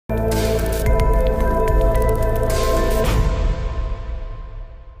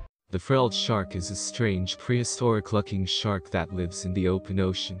The frilled shark is a strange, prehistoric-looking shark that lives in the open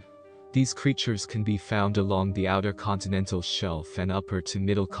ocean. These creatures can be found along the outer continental shelf and upper to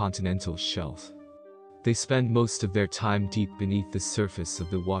middle continental shelf. They spend most of their time deep beneath the surface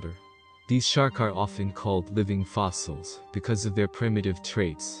of the water. These sharks are often called living fossils because of their primitive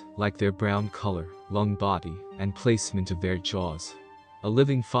traits, like their brown color, long body, and placement of their jaws. A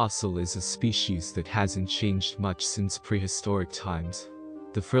living fossil is a species that hasn't changed much since prehistoric times.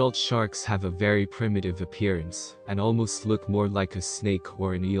 The frilled sharks have a very primitive appearance and almost look more like a snake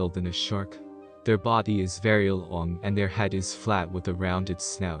or an eel than a shark. Their body is very long and their head is flat with a rounded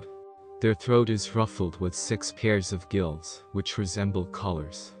snout. Their throat is ruffled with 6 pairs of gills, which resemble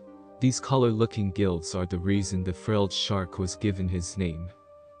colors. These color-looking gills are the reason the frilled shark was given his name.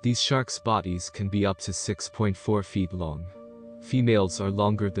 These sharks' bodies can be up to 6.4 feet long. Females are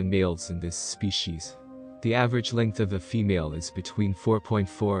longer than males in this species. The average length of a female is between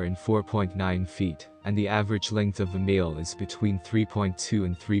 4.4 and 4.9 feet, and the average length of a male is between 3.2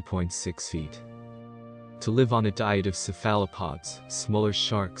 and 3.6 feet. To live on a diet of cephalopods, smaller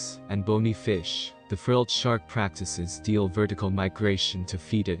sharks, and bony fish, the frilled shark practices vertical migration to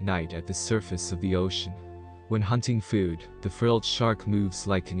feed at night at the surface of the ocean. When hunting food, the frilled shark moves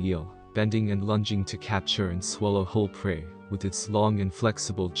like an eel, bending and lunging to capture and swallow whole prey, with its long and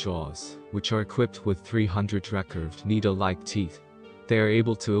flexible jaws, which are equipped with 300 recurved needle-like teeth. They are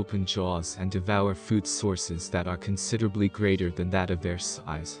able to open jaws and devour food sources that are considerably greater than that of their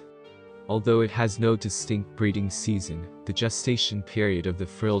size. Although it has no distinct breeding season, the gestation period of the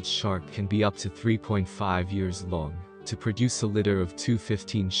frilled shark can be up to 3.5 years long, to produce a litter of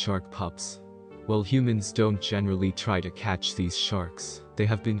 215 shark pups. While humans don't generally try to catch these sharks, they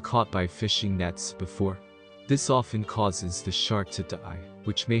have been caught by fishing nets before. This often causes the shark to die,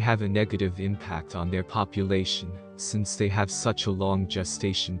 which may have a negative impact on their population, since they have such a long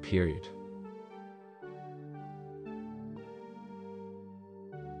gestation period.